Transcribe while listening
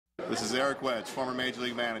This is Eric Wedge, former Major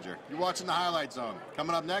League manager. You're watching the Highlight Zone.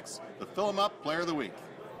 Coming up next, the Fill 'em Up Player of the Week.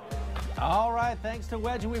 All right, thanks to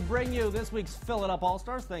Wedge, we bring you this week's Fill It Up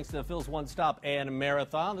All-Stars, thanks to Phil's One Stop and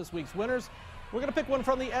Marathon. This week's winners, we're going to pick one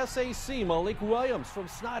from the SAC. Malik Williams from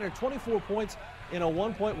Snyder, 24 points in a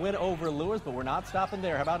 1-point win over Lewis, but we're not stopping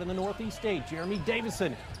there. How about in the Northeast State, Jeremy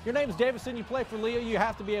Davison? Your name's Davison, you play for Leo, you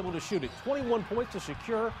have to be able to shoot it. 21 points to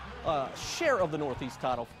secure a share of the Northeast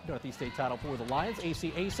State title for the Lions.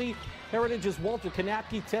 ACAC Heritage's Walter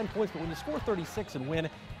Knapke, 10 points, but when you score 36 and win,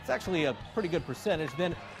 it's actually a pretty good percentage.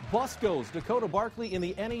 Then Busco's Dakota Barkley in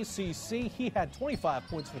the NECC. He had 25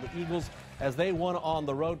 points for the Eagles as they won on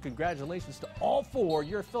the road. Congratulations to all four.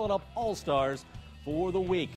 You're filling up All-Stars for the week.